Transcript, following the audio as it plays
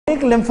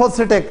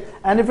lymphocytic,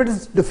 and if it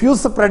is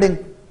diffuse spreading,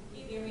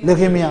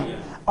 leukemia.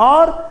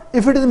 Or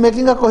if it is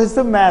making a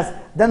cohesive mass,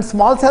 then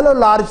small cell or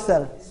large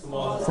cell?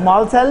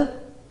 Small cell.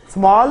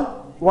 Small.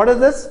 What is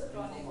this?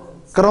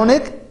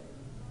 Chronic.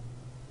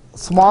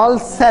 Small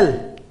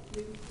cell.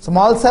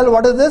 Small cell,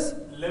 what is this?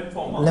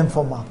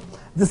 Lymphoma.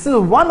 This is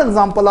one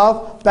example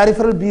of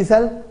peripheral B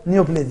cell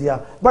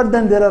neoplasia. But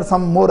then there are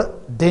some more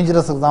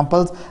dangerous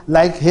examples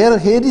like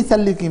hairy cell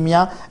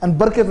leukemia and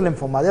Burkitt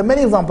lymphoma. There are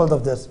many examples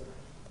of this.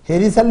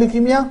 Hairy cell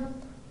leukemia,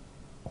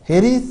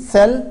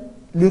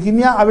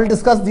 I will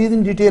discuss these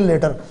in detail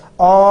later.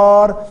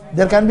 Or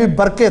there can be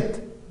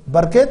Burkitt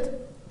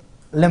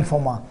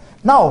lymphoma.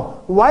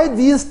 Now, why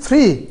these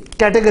three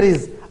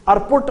categories are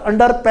put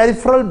under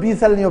peripheral B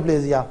cell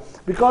neoplasia?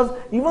 Because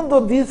even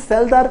though these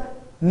cells are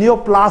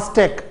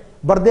neoplastic,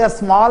 but they are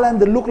small and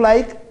they look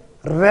like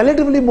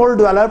relatively more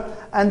developed,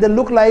 and they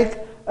look like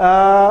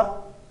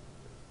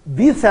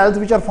B cells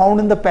which are found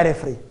in the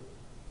periphery.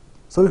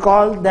 So we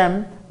call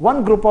them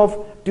one group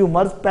of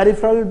tumors,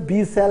 peripheral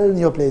B cell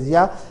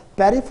neoplasia.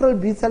 Peripheral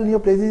B cell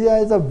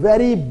neoplasia is a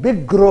very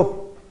big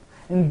group.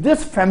 In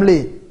this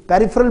family,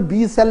 peripheral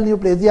B cell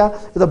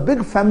neoplasia is a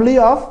big family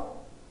of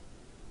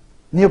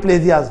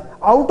neoplasias.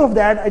 Out of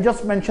that, I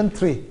just mentioned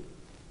three.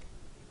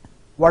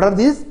 What are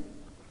these?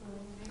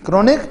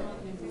 Chronic,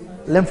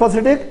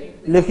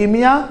 lymphocytic,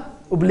 leukemia,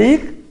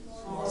 oblique,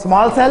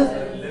 small cell,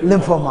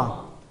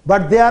 lymphoma.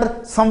 But they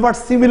are somewhat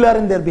similar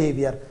in their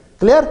behavior.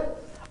 Clear?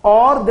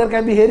 Or there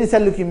can be hairy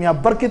cell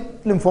leukemia,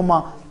 Burkitt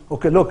lymphoma.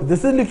 Okay, look,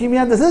 this is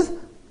leukemia, this is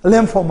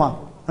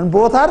lymphoma. And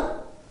both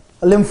are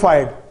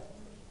lymphoid.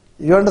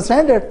 You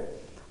understand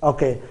it?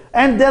 Okay.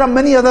 And there are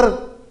many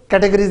other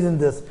categories in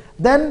this.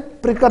 Then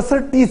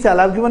precursor T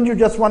cell. I have given you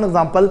just one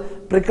example.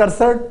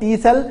 Precursor T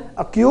cell,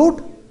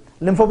 acute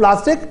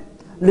lymphoblastic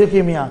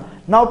leukemia.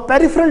 Now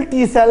peripheral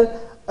T cell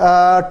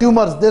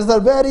tumors, there is a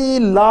very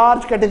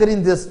large category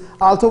in this.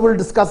 Also we'll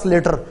discuss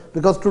later,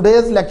 because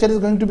today's lecture is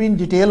going to be in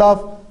detail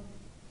of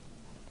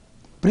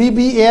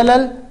pre-B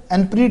ALL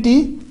and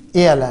pre-T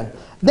ALL.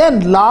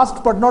 Then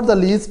last but not the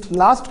least,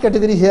 last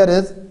category here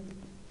is,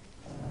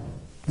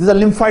 these are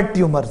lymphoid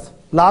tumors.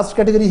 Last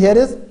category here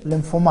is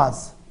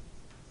lymphomas.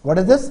 What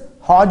is this?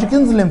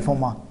 Hodgkin's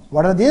lymphoma.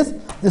 What are these?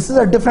 This is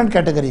a different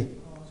category.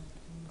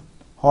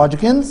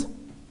 Hodgkin's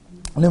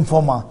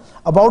lymphoma.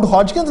 About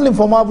Hodgkin's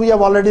lymphoma, we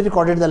have already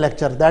recorded the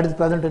lecture. That is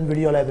present in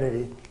video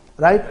library.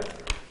 Right?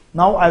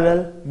 Now I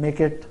will make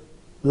it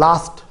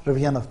last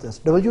revision of this.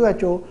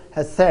 WHO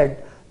has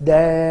said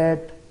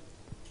that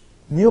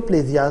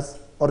neoplasias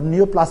or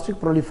neoplastic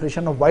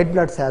proliferation of white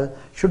blood cell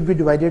should be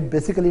divided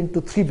basically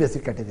into three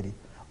basic categories.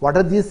 What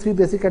are these three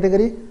basic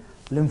categories?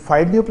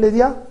 Lymphoid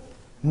neoplasia,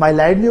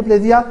 myeloid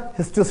neoplasia,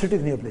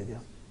 histiocytic neoplasia.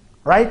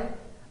 Right?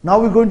 Now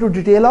we go into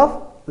detail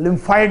of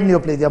lymphoid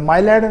neoplasia.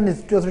 Myeloid and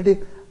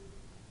histiocytic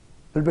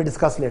will be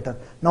discussed later.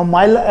 Now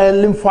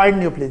lymphoid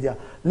neoplasia.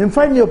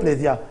 Lymphoid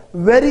neoplasia,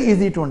 very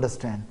easy to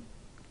understand.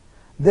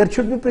 There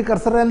should be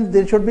precursor and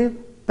there should be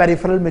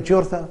peripheral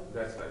mature cell.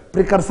 That's right.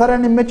 Precursor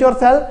and immature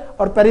cell,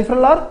 or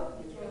peripheral or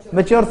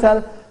mature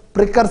cell.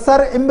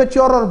 Precursor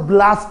immature or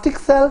blastic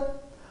cell,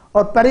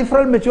 or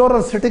peripheral mature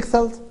or cytic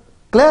cells.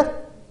 Clear?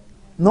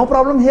 No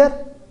problem here.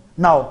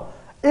 Now,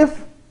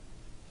 if,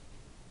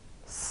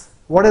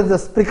 what is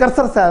this?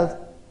 Precursor cells,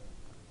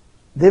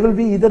 they will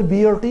be either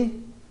B or T.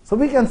 So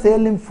we can say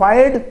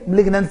lymphoid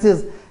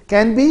malignancies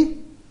can be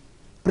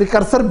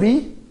precursor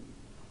B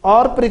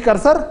or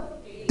precursor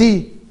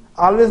T.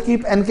 Always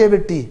keep NK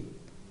with T.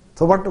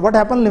 So what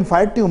happens?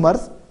 Lymphoid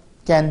tumors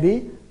can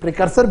be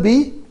precursor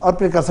B or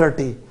precursor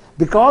T.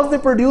 Because they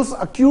produce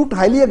acute,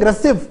 highly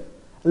aggressive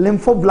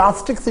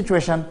lymphoblastic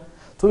situation.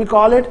 So we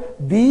call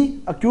it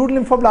B, acute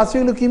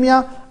lymphoblastic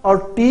leukemia,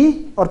 or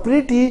T or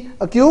pre-T,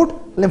 acute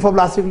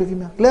lymphoblastic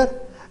leukemia. Clear?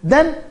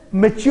 Then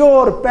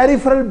mature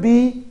peripheral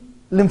B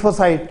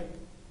lymphocyte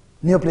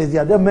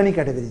neoplasia. There are many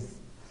categories.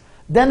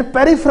 Then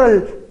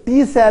peripheral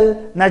T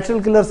cell,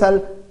 natural killer cell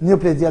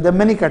neoplasia. There are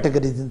many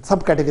categories,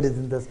 subcategories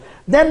in this.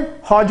 Then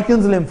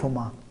Hodgkin's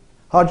lymphoma.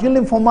 Hodgkin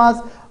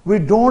lymphomas, we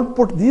don't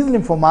put these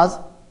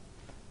lymphomas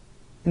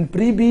in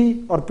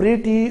pre-B or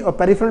pre-T or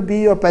peripheral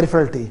B or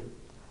peripheral T.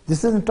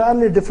 This is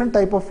entirely different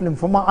type of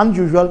lymphoma,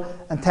 unusual,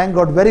 and thank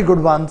God very good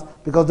ones,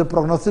 because the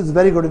prognosis is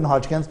very good in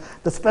Hodgkin's.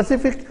 The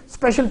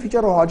special feature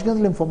of Hodgkin's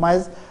lymphoma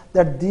is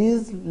that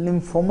these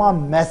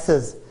lymphoma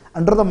masses,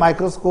 under the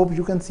microscope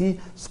you can see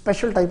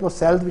special type of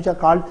cells which are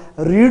called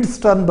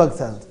Reed-Sternberg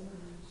cells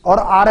or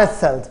RS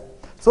cells.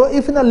 So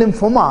if in a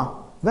lymphoma,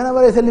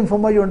 whenever I say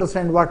lymphoma, you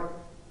understand what?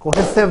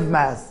 Cohesive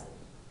mass.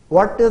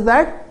 What is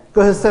that?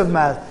 Cohesive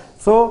mass.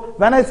 So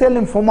when I say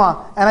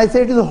lymphoma and I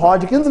say it is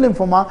Hodgkin's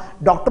lymphoma,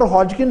 Dr.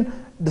 Hodgkin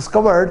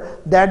discovered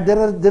that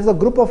there is a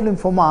group of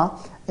lymphoma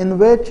in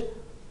which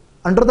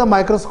under the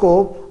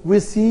microscope we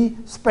see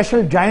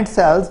special giant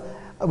cells.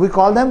 We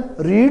call them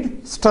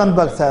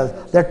Reed-Sternberg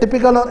cells. They are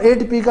typical or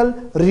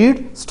atypical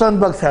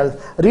Reed-Sternberg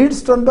cells.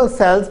 Reed-Sternberg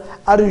cells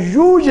are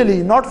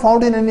usually not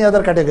found in any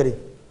other category.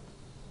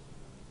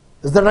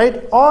 Is that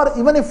right? Or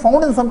even if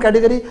found in some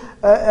category,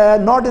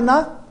 not in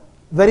a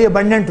very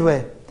abundant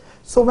way.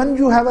 So when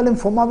you have a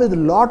lymphoma with a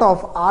lot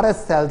of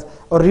RS cells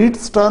or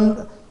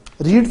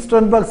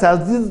Reed-Sternberg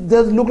cells,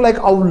 these look like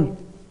owl.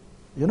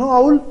 You know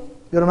owl?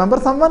 You remember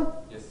someone?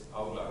 Yes,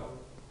 owl eye.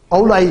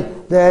 Owl eye.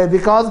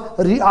 Because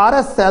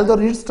RS cells or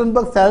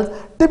Reed-Sternberg cells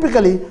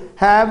typically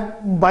have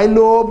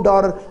bilobed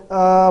or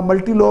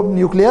multilobed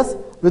nucleus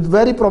with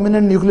very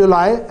prominent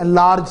nucleoli and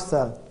large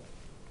cell.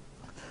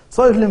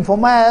 So if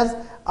lymphoma has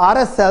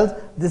RS cells,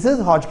 this is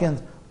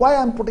Hodgkin's. Why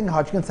I am putting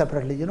Hodgkin's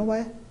separately? You know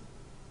why?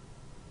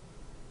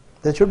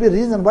 There should be a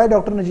reason why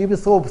Dr. Najeeb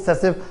is so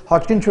obsessive.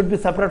 Hodgkin should be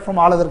separate from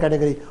all other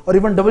category, or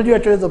even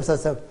WHO is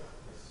obsessive.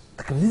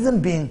 The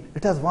reason being,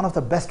 it has one of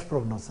the best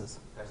prognosis.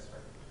 That's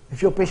right.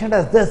 If your patient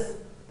has this,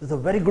 there's a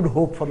very good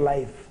hope for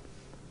life.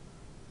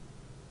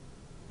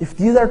 If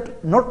these are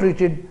not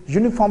treated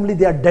uniformly,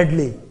 they are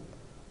deadly.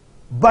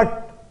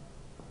 But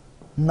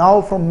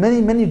now from many,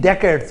 many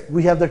decades,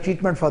 we have the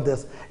treatment for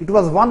this. It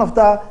was one of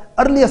the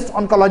earliest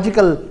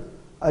oncological,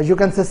 you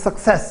can say,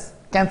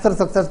 cancer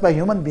success by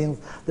human beings,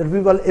 that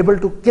we were able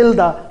to kill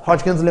the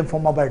Hodgkin's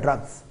lymphoma by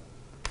drugs,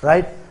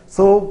 right?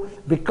 So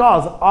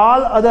because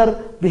all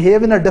other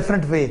behave in a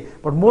different way,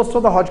 but most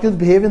of the Hodgkin's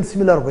behave in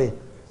similar way,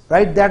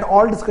 right? That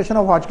all discussion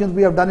of Hodgkin's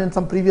we have done in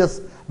some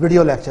previous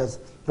video lectures,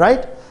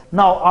 right?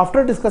 Now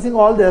after discussing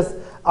all this,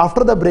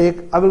 after the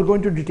break, I will go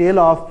into detail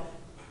of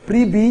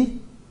pre-B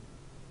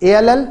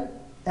ALL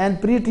and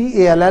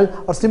pre-T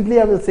ALL, or simply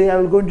I will say I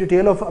will go into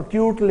detail of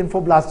acute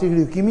lymphoblastic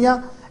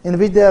leukemia, in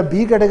which there are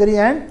B category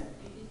and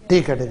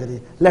T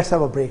category. Let's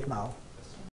have a break now.